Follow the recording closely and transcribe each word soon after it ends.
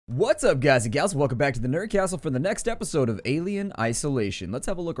What's up, guys and gals? Welcome back to the Nerd Castle for the next episode of Alien Isolation. Let's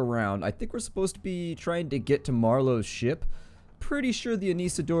have a look around. I think we're supposed to be trying to get to Marlowe's ship. Pretty sure the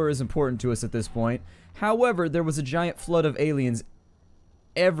Anesidora is important to us at this point. However, there was a giant flood of aliens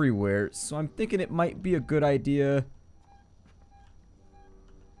everywhere, so I'm thinking it might be a good idea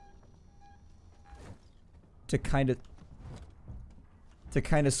to kind of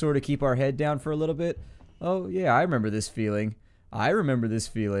sort of keep our head down for a little bit. Oh yeah, I remember this feeling.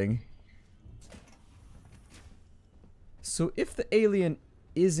 So if the alien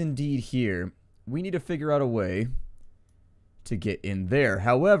is indeed here, we need to figure out a way to get in there.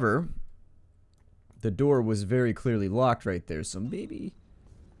 However, the door was very clearly locked right there, so maybe...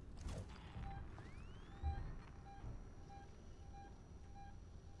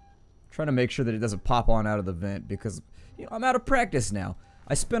 trying to make sure that it doesn't pop on out of the vent because, you know, I'm out of practice now.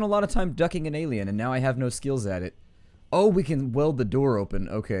 I spent a lot of time ducking an alien and now I have no skills at it. Oh, we can weld the door open.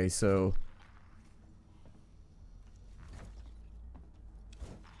 Okay, so...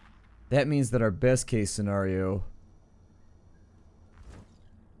 that means that our best case scenario...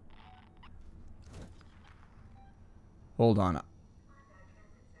 hold on.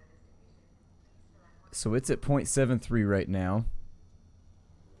 So it's at 0.73 right now.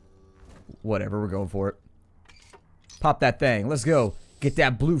 Whatever, we're going for it. Pop that thing. Let's go. Get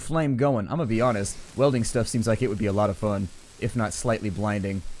that blue flame going. I'm gonna be honest. Welding stuff seems like it would be a lot of fun, if not slightly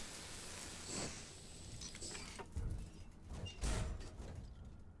blinding.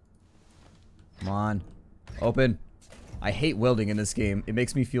 Come on. Open. I hate welding in this game. It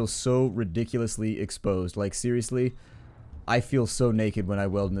makes me feel so ridiculously exposed. Like, seriously, I feel so naked when I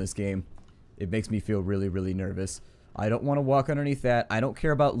weld in this game. It makes me feel really, really nervous. I don't want to walk underneath that. I don't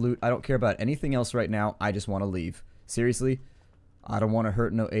care about loot. I don't care about anything else right now. I just want to leave. Seriously? I don't want to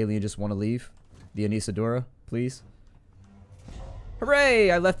hurt no alien. Just want to leave. The Anesidora, please. Hooray!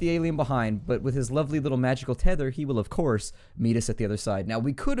 I left the alien behind, but with his lovely little magical tether, he will, of course, meet us at the other side. Now,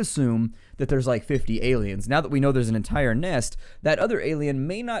 we could assume that there's like 50 aliens. Now that we know there's an entire nest, that other alien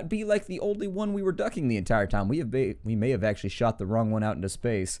may not be like the only one we were ducking the entire time. We may have actually shot the wrong one out into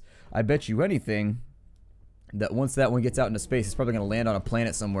space. I bet you anything that once that one gets out into space, it's probably going to land on a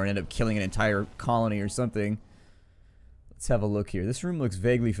planet somewhere and end up killing an entire colony or something. Let's have a look here. This room looks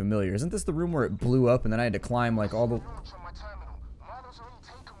vaguely familiar. Isn't this the room where it blew up and then I had to climb like all the...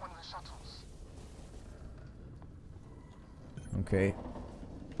 okay.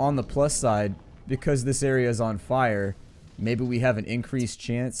 On the plus side, because this area is on fire, maybe we have an increased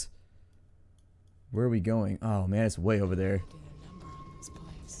chance. Where are we going? Oh man, it's way over there.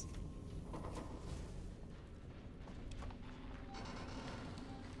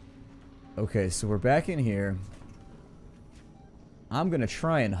 Okay, so we're back in here. I'm gonna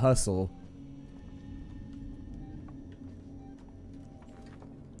try and hustle.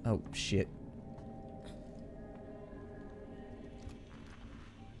 Oh, shit.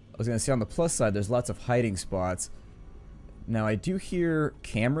 I was gonna say on the plus side, there's lots of hiding spots. Now, I do hear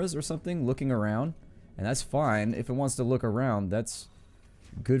cameras or something looking around, and that's fine. If it wants to look around, that's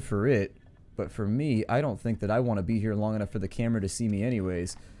good for it. But for me, I don't think that I want to be here long enough for the camera to see me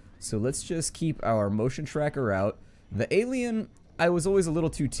anyways. So let's just keep our motion tracker out. The alien, I was always a little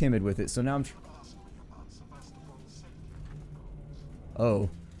too timid with it, so now I'm... oh,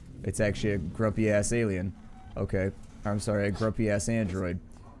 it's actually a grumpy-ass alien. Okay, I'm sorry, a grumpy-ass android.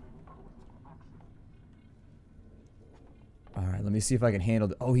 Alright, let me see if I can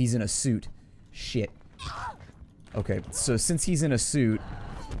handle it. Oh, he's in a suit. Shit. Okay, so since he's in a suit...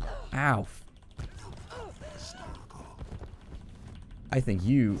 ow. I think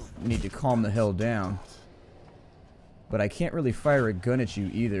you need to calm the hell down. But I can't really fire a gun at you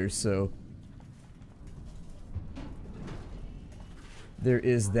either, so... there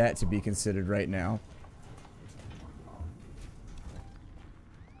is that to be considered right now.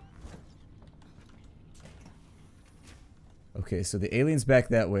 Okay, so the alien's back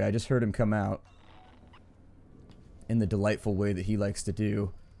that way. I just heard him come out. In the delightful way that he likes to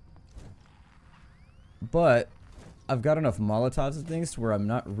do. But... I've got enough Molotovs and things to where I'm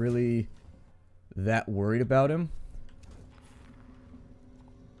not really that worried about him.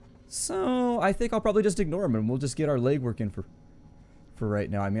 So, I think I'll probably just ignore him and we'll just get our legwork in for right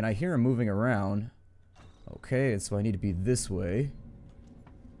now. I mean, I hear him moving around. Okay, and so I need to be this way.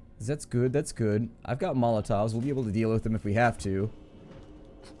 That's good, that's good. I've got Molotovs. We'll be able to deal with them if we have to.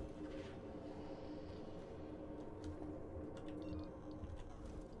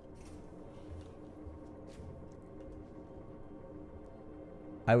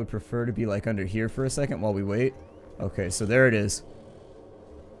 I would prefer to be like under here for a second while we wait. Okay, so there it is.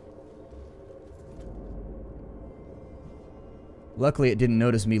 Luckily, it didn't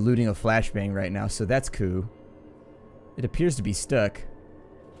notice me looting a flashbang right now, so that's cool. It appears to be stuck.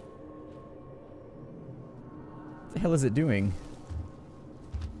 What the hell is it doing?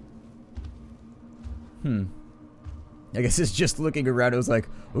 I guess it's just looking around. It was like,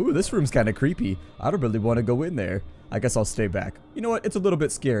 ooh, this room's kind of creepy. I don't really want to go in there. I guess I'll stay back. You know what? It's a little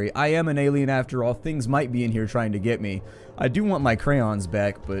bit scary. I am an alien after all. Things might be in here trying to get me. I do want my crayons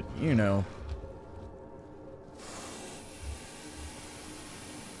back, but, you know.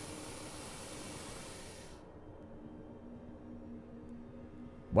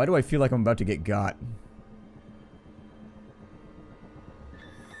 Why do I feel like I'm about to get got?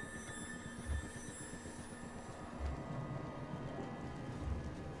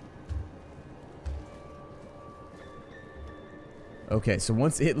 Okay, so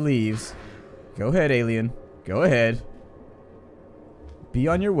once it leaves, go ahead, alien. Go ahead. Be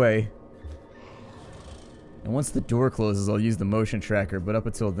on your way. And once the door closes, I'll use the motion tracker, but up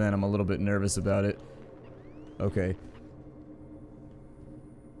until then, I'm a little bit nervous about it. Okay.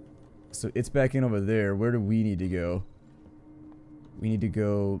 So it's back in over there. Where do we need to go? We need to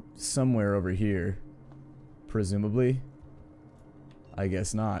go somewhere over here. Presumably. I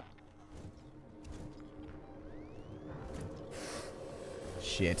guess not.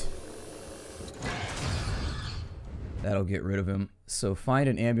 Shit. That'll get rid of him. So find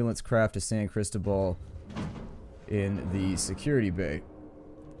an ambulance, craft a sand crystal in the security bay.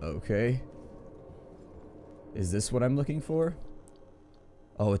 Okay. Is this what I'm looking for?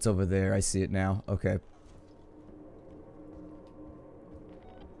 Oh, it's over there. I see it now. Okay.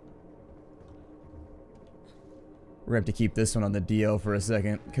 We're going to have to keep this one on the DL for a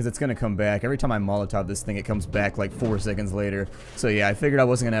second, because it's going to come back. Every time I Molotov this thing, it comes back like 4 seconds later. So yeah, I figured I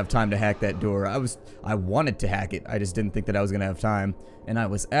wasn't going to have time to hack that door. I wanted to hack it. I just didn't think that I was going to have time. And I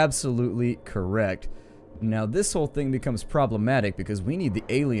was absolutely correct. Now this whole thing becomes problematic because we need the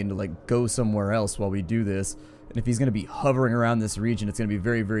alien to like go somewhere else while we do this. And if he's going to be hovering around this region, it's going to be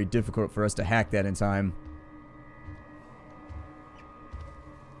very, very difficult for us to hack that in time.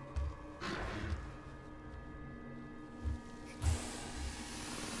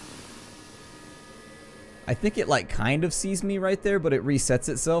 I think it like kind of sees me right there, but it resets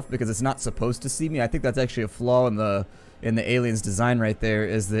itself because it's not supposed to see me. I think that's actually a flaw in the alien's design right there,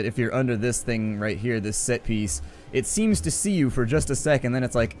 is that if you're under this thing right here, this set piece, it seems to see you for just a second, then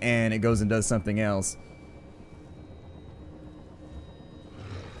it's like, and it goes and does something else.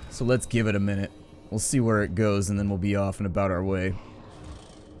 So let's give it a minute. We'll see where it goes, and then we'll be off and about our way.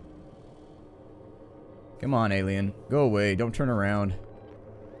 Come on, alien. Go away. Don't turn around.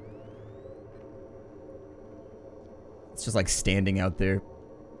 It's just like standing out there.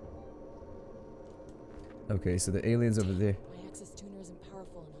 Okay, so the alien's over there. My access tuner isn't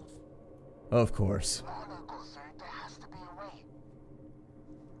powerful enough. Of course.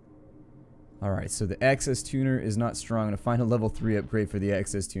 Alright, so the access tuner is not strong enough. Find a level 3 upgrade for the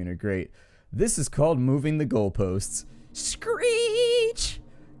access tuner. Great. This is called moving the goalposts. Screech!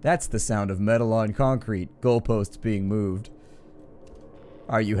 That's the sound of metal on concrete. Goalposts being moved.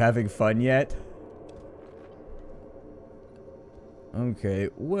 Are you having fun yet? Okay,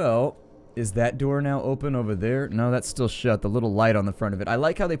 well, is that door now open over there? No, that's still shut. The little light on the front of it. I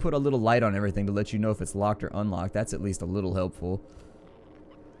like how they put a little light on everything to let you know if it's locked or unlocked. That's at least a little helpful.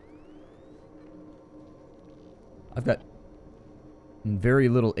 I've got very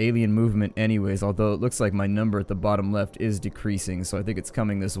little alien movement anyways, although it looks like my number at the bottom left is decreasing, so I think it's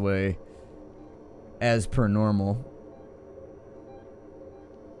coming this way as per normal.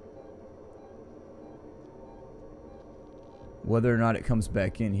 Whether or not it comes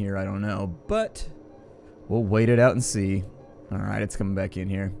back in here, I don't know, but we'll wait it out and see. Alright, it's coming back in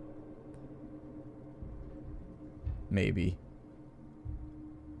here. Maybe.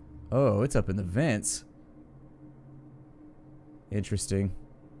 Oh, it's up in the vents. Interesting.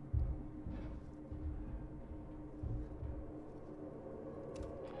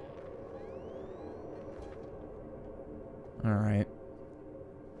 Alright.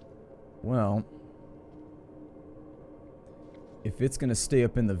 Well, if it's gonna stay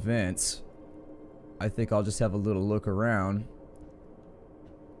up in the vents, I think I'll just have a little look around.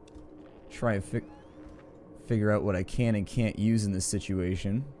 Try and figure out what I can and can't use in this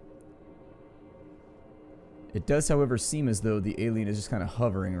situation. It does, however, seem as though the alien is just kind of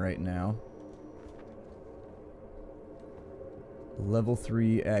hovering right now. Level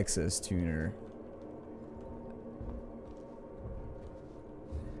 3 access tuner.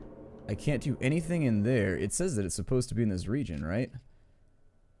 I can't do anything in there. It says that it's supposed to be in this region, right?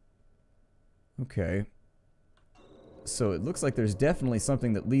 Okay. So it looks like there's definitely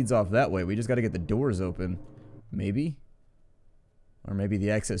something that leads off that way. We just got to get the doors open. Maybe? Or maybe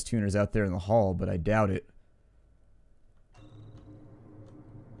the access tuner's out there in the hall, but I doubt it.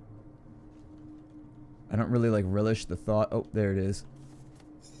 I don't really like relish the thought. Oh, there it is.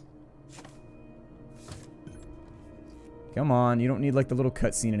 Come on, you don't need like the little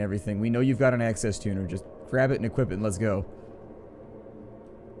cutscene and everything. We know you've got an access tuner. Just grab it and equip it and let's go.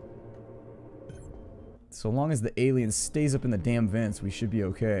 So long as the alien stays up in the damn vents, we should be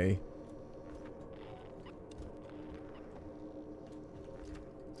okay.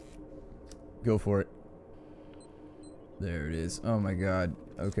 Go for it. There it is. Oh my god.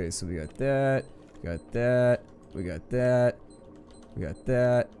 Okay, so we got that. We got that. We got that. We got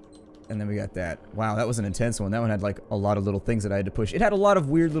that. And then we got that. Wow, that was an intense one. That one had like a lot of little things that I had to push. It had a lot of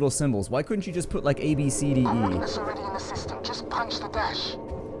weird little symbols. Why couldn't you just put like A, B, C, D, E? It's already in the system. Just punch the dash.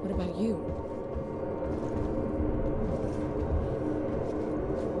 What about you?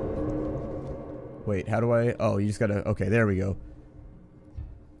 Wait, how do I... Oh, you just gotta... Okay, there we go.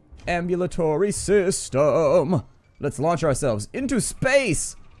 Ambulatory system! Let's launch ourselves into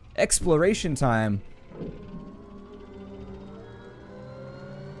space! Exploration time.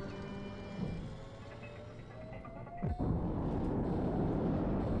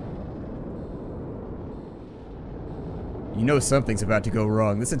 You know something's about to go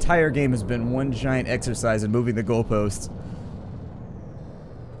wrong. This entire game has been one giant exercise in moving the goalposts.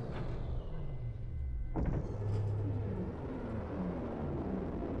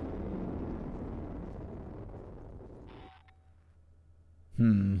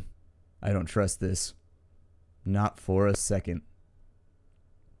 I don't trust this. Not for a second.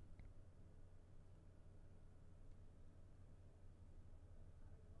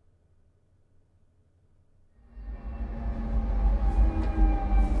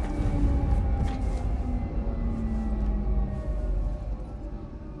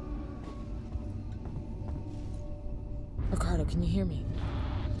 Ricardo, can you hear me?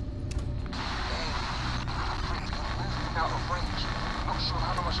 Out of range. Not sure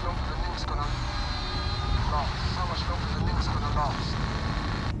how much longer the link's gonna last. How much longer the link's gonna last.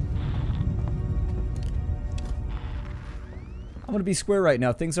 I'm gonna be square right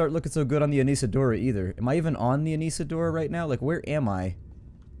now. Things aren't looking so good on the Anisadora either. Am I even on the Anisadora right now? Like, where am I?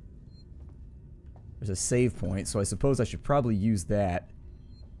 There's a save point, so I suppose I should probably use that.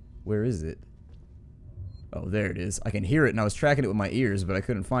 Where is it? Oh, there it is. I can hear it, and I was tracking it with my ears, but I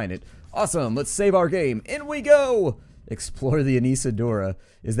couldn't find it. Awesome! Let's save our game. In we go! Explore the Anisadora.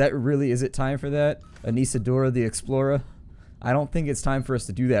 Is it time for that? Anisadora the Explorer? I don't think it's time for us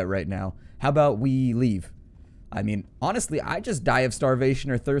to do that right now. How about we leave? I mean, honestly, I just die of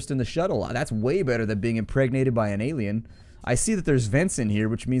starvation or thirst in the shuttle. That's way better than being impregnated by an alien. I see that there's vents in here,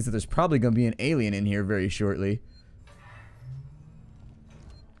 which means that there's probably going to be an alien in here very shortly.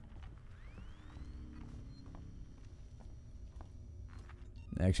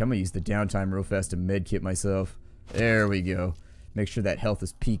 Actually, I'm going to use the downtime real fast to medkit myself. There we go. Make sure that health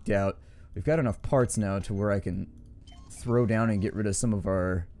is peaked out. We've got enough parts now to where I can throw down and get rid of some of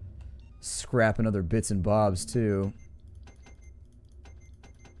our scrap and other bits and bobs too.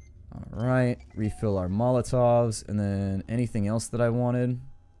 Alright, refill our Molotovs, and then anything else that I wanted.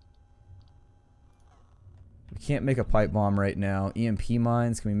 We can't make a pipe bomb right now. EMP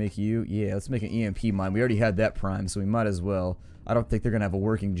mines, can we make you? Yeah, let's make an EMP mine. We already had that prime, so we might as well. I don't think they're going to have a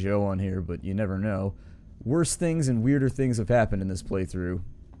working Joe on here, but you never know. Worse things and weirder things have happened in this playthrough.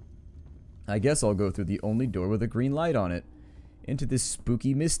 I guess I'll go through the only door with a green light on it. Into this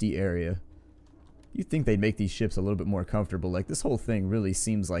spooky, misty area. You'd think they'd make these ships a little bit more comfortable. Like, this whole thing really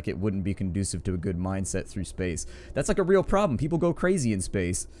seems like it wouldn't be conducive to a good mindset through space. That's like a real problem. People go crazy in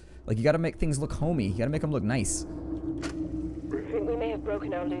space. Like, you gotta make things look homey. You gotta make them look nice. I think we may have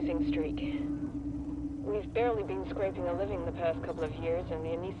broken our losing streak. We've barely been scraping a living the past couple of years, and the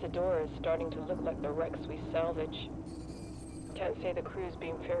Anisadora is starting to look like the wrecks we salvage. Can't say the crew's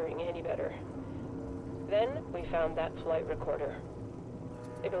been faring any better. Then we found that flight recorder.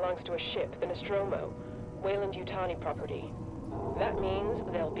 It belongs to a ship, the Nostromo, Weyland-Yutani property. That means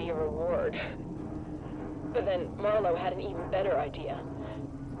there'll be a reward. But then Marlowe had an even better idea.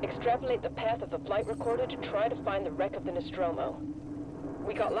 Extrapolate the path of the flight recorder to try to find the wreck of the Nostromo.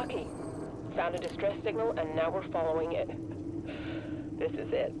 We got lucky. Found a distress signal, and now we're following it. This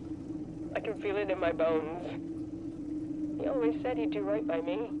is it. I can feel it in my bones. He always said he'd do right by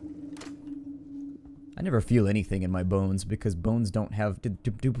me. I never feel anything in my bones because bones don't have...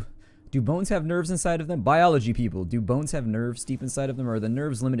 Do bones have nerves inside of them? Biology people, do bones have nerves deep inside of them, or are the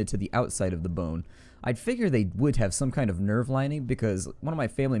nerves limited to the outside of the bone? I'd figure they would have some kind of nerve lining because one of my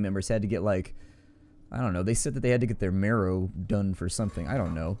family members had to get, like... I don't know, they said that they had to get their marrow done for something. I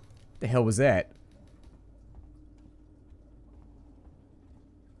don't know. What the hell was that?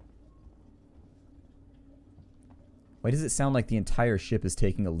 Why does it sound like the entire ship is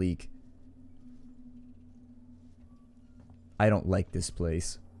taking a leak? I don't like this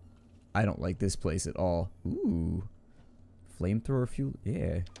place. I don't like this place at all. Ooh. Flamethrower fuel?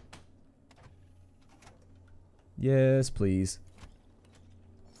 Yeah. Yes, please.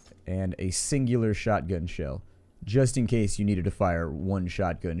 And a singular shotgun shell. Just in case you needed to fire one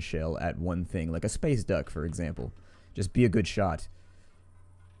shotgun shell at one thing. Like a space duck, for example. Just be a good shot.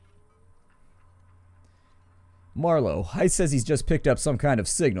 Marlowe. Heiss says he's just picked up some kind of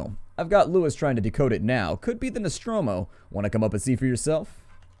signal. I've got Lewis trying to decode it now. Could be the Nostromo. Want to come up and see for yourself?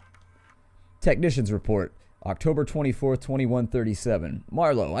 Technician's report. October 24th, 2137.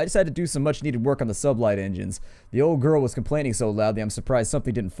 Marlowe, I decided to do some much needed work on the sublight engines. The old girl was complaining so loudly I'm surprised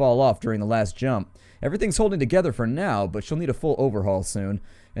something didn't fall off during the last jump. Everything's holding together for now, but she'll need a full overhaul soon.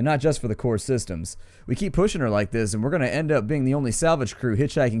 And not just for the core systems. We keep pushing her like this, and we're going to end up being the only salvage crew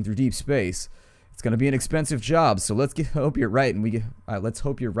hitchhiking through deep space. It's going to be an expensive job, so hope you're right, and let's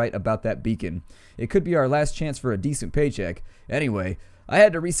hope you're right about that beacon. It could be our last chance for a decent paycheck. Anyway, I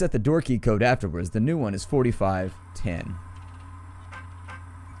had to reset the door key code afterwards. The new one is 4510.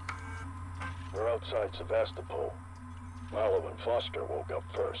 We're outside Sevastopol. Marlowe and Foster woke up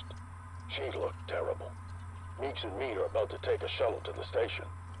first. She looked terrible. Meeks and me are about to take a shuttle to the station.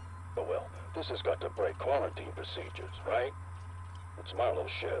 But well, this has got to break quarantine procedures, right? It's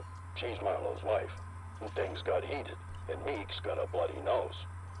Marlowe's ship. She's Marlowe's wife. And things got heated. And Meeks got a bloody nose.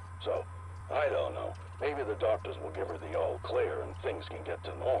 So, I don't know. Maybe the doctors will give her the all clear and things can get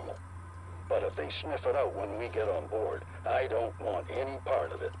to normal. But if they sniff it out when we get on board, I don't want any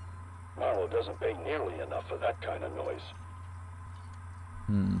part of it. Marlowe doesn't pay nearly enough for that kind of noise.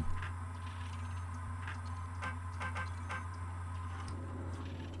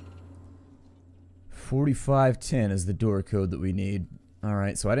 4510 is the door code that we need.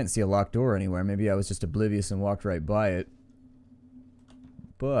 Alright, so I didn't see a locked door anywhere. Maybe I was just oblivious and walked right by it.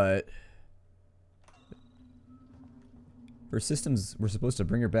 But her systems were supposed to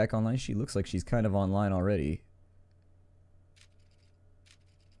bring her back online. She looks like she's kind of online already.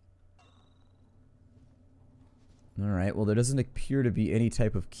 Alright, well there doesn't appear to be any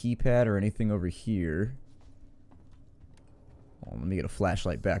type of keypad or anything over here. Oh, let me get a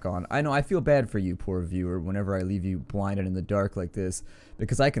flashlight back on. I know, I feel bad for you, poor viewer, whenever I leave you blinded in the dark like this.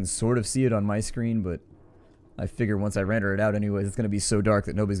 Because I can sort of see it on my screen, but I figure once I render it out anyways, it's going to be so dark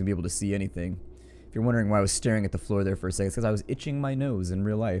that nobody's going to be able to see anything. If you're wondering why I was staring at the floor there for a second, it's because I was itching my nose in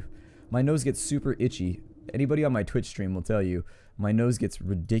real life. My nose gets super itchy. Anybody on my Twitch stream will tell you, my nose gets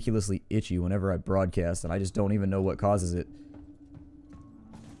ridiculously itchy whenever I broadcast, and I just don't even know what causes it.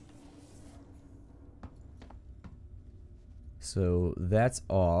 So that's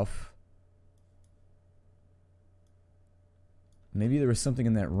off. Maybe there was something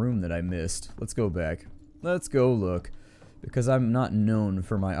in that room that I missed. Let's go back. Let's go look. Because I'm not known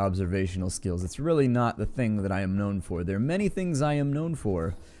for my observational skills. It's really not the thing that I am known for. There are many things I am known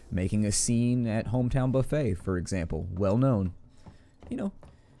for. Making a scene at Hometown Buffet, for example. Well known. You know,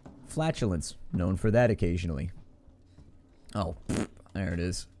 flatulence. Known for that occasionally. Oh, there it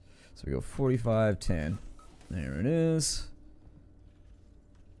is. So we go 4510. There it is.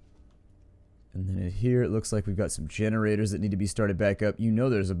 And then here it looks like we've got some generators that need to be started back up. You know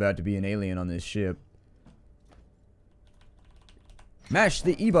there's about to be an alien on this ship. Mash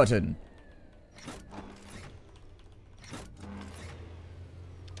the E button.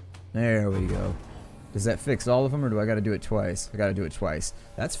 There we go. Does that fix all of them, or do I gotta do it twice? I gotta do it twice.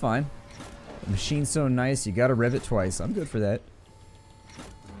 That's fine. The machine's so nice, you gotta rev it twice. I'm good for that.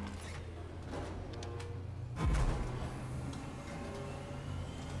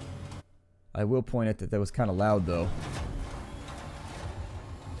 I will point out that was kind of loud, though.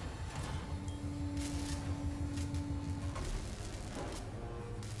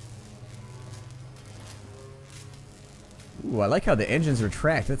 Ooh, I like how the engines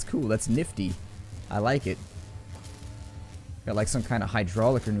retract. That's cool. That's nifty. I like it. Got like some kind of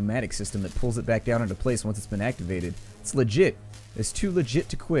hydraulic or pneumatic system that pulls it back down into place once it's been activated. It's legit. It's too legit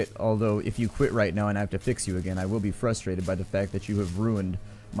to quit, although if you quit right now and I have to fix you again, I will be frustrated by the fact that you have ruined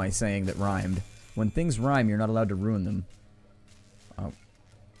my saying that rhymed. When things rhyme, you're not allowed to ruin them. Oh,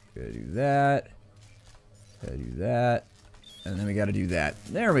 gotta do that. Gotta do that. And then we gotta do that.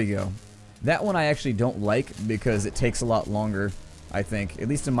 There we go. That one I actually don't like because it takes a lot longer, I think. At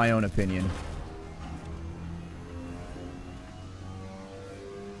least in my own opinion.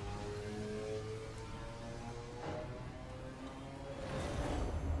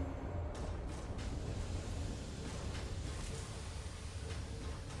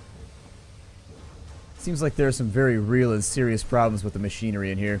 Seems like there are some very real and serious problems with the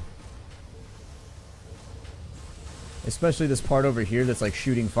machinery in here. Especially this part over here that's like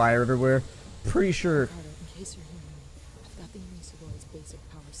shooting fire everywhere. Pretty sure... Ricardo, in case you're hearing me, I've got the Unisador's basic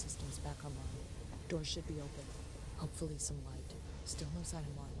power systems back online. Doors should be open. Hopefully some light. Still no sign of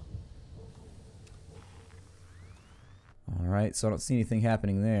Marlo. Alright, so I don't see anything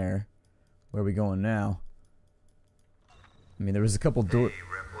happening there. Where are we going now? I mean, there was a couple doors... Hey,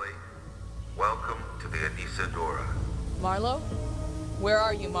 Ripley. Welcome to the Unisadora. Marlo? Where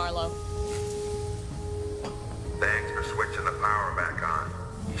are you, Marlo? Thanks for switching the power back on.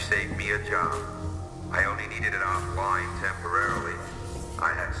 You saved me a job. I only needed it offline temporarily.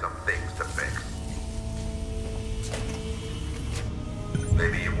 I had some things to fix.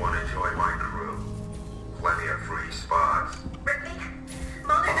 Maybe you want to join my crew. Plenty of free spots. Ripley,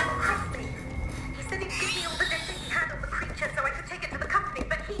 Marlo never trust me. He said he'd give me all the data he had on the creature so I could take it to the company,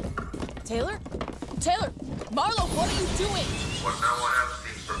 but he... Taylor? Taylor! Marlo, what are you doing? What no one else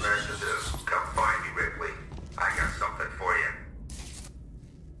seems prepared to do. Come find me, Ripley. I got something for you.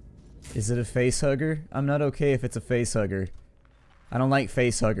 Is it a face hugger? I'm not okay if it's a face hugger. I don't like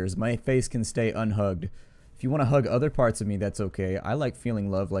face huggers. My face can stay unhugged. If you want to hug other parts of me, that's okay. I like feeling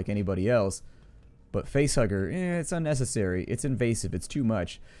love like anybody else. But face hugger, it's unnecessary. It's invasive. It's too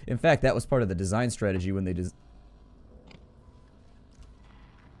much. In fact, that was part of the design strategy when they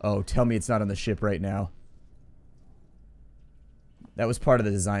Oh, tell me it's not on the ship right now. That was part of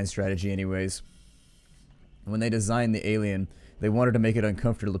the design strategy anyways. When they designed the alien, they wanted to make it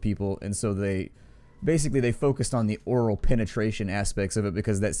uncomfortable to people, and so they focused on the oral penetration aspects of it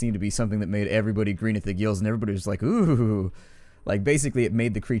because that seemed to be something that made everybody green at the gills, and everybody was like, ooh. Like, basically it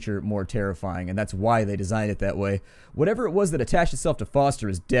made the creature more terrifying, and that's why they designed it that way. Whatever it was that attached itself to Foster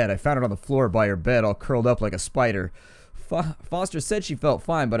is dead. I found it on the floor by her bed, all curled up like a spider. Foster said she felt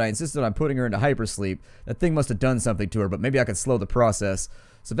fine, but I insisted on putting her into hypersleep. That thing must have done something to her, but maybe I could slow the process.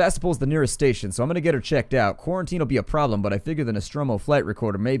 Sevastopol's the nearest station, so I'm going to get her checked out. Quarantine will be a problem, but I figure the Nostromo flight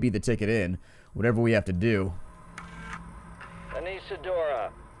recorder may be the ticket in. Whatever we have to do.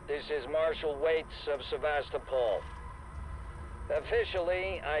 Unisadora, this is Marshal Waits of Sevastopol.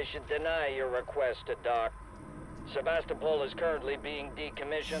 Officially, I should deny your request to dock. Sevastopol is currently being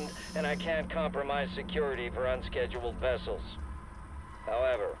decommissioned, and I can't compromise security for unscheduled vessels.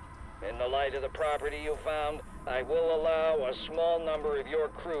 However, in the light of the property you found, I will allow a small number of your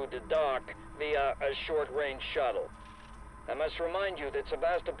crew to dock via a short-range shuttle. I must remind you that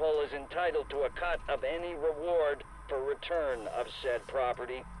Sevastopol is entitled to a cut of any reward for return of said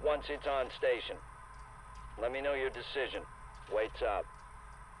property once it's on station. Let me know your decision. Waits up.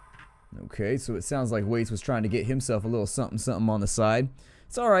 Okay, so it sounds like Waits was trying to get himself a little something on the side.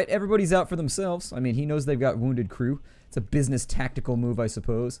 It's alright, everybody's out for themselves. I mean, he knows they've got wounded crew. It's a business tactical move, I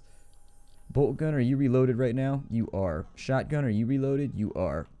suppose. Bolt gun, are you reloaded right now? You are. Shotgun, are you reloaded? You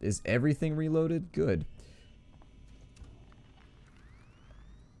are. Is everything reloaded? Good.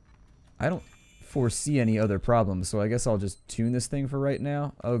 I don't foresee any other problems, so I guess I'll just tune this thing for right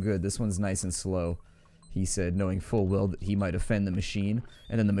now. Oh good, this one's nice and slow, he said, knowing full well that he might offend the machine,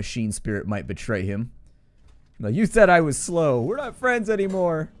 and then the machine spirit might betray him. Like, you said I was slow. We're not friends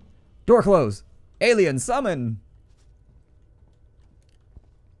anymore. Door close. Alien summon.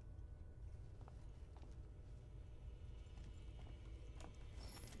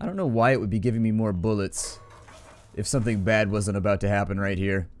 I don't know why it would be giving me more bullets if something bad wasn't about to happen right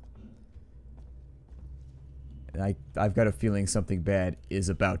here. And I've got a feeling something bad is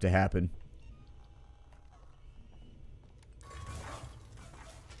about to happen.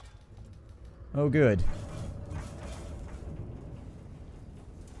 Oh, good.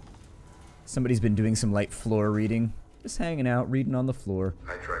 Somebody's been doing some light floor reading. Just hanging out, reading on the floor.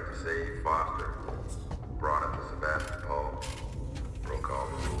 I tried to save Foster. Brought him to Sevastopol. Broke all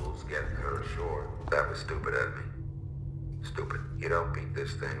the rules, getting her ashore. That was stupid of me. Stupid. You don't beat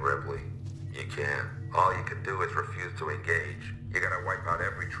this thing, Ripley. You can. All you can do is refuse to engage. You gotta wipe out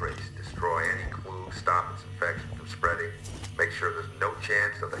every trace, destroy any clue, stop its infection from spreading, make sure there's no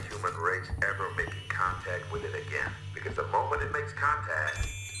chance of the human race ever making contact with it again. Because the moment it makes contact,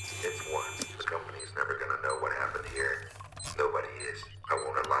 it's won. The company's never gonna know what happened here. Nobody is. I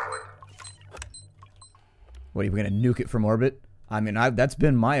won't allow it. What, are you gonna nuke it from orbit? I mean, that's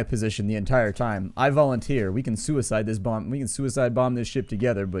been my position the entire time. I volunteer. We can suicide this bomb. We can suicide bomb this ship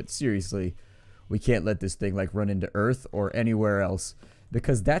together, but seriously, we can't let this thing like run into Earth or anywhere else,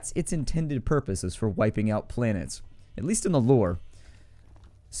 because that's its intended purpose, is for wiping out planets. At least in the lore.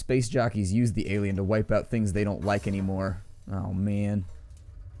 Space jockeys use the alien to wipe out things they don't like anymore. Oh man.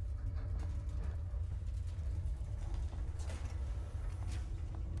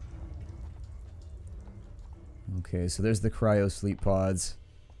 Okay, so there's the cryo sleep pods.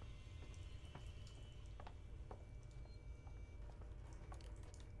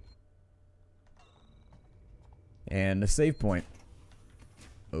 and a save point.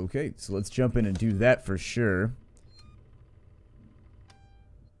 Okay, so let's jump in and do that for sure.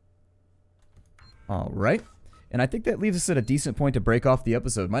 Alright. And I think that leaves us at a decent point to break off the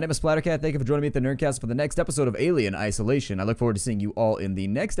episode. My name is Splattercat. Thank you for joining me at the Nerdcast for the next episode of Alien Isolation. I look forward to seeing you all in the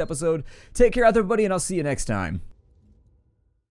next episode. Take care out there, everybody, and I'll see you next time.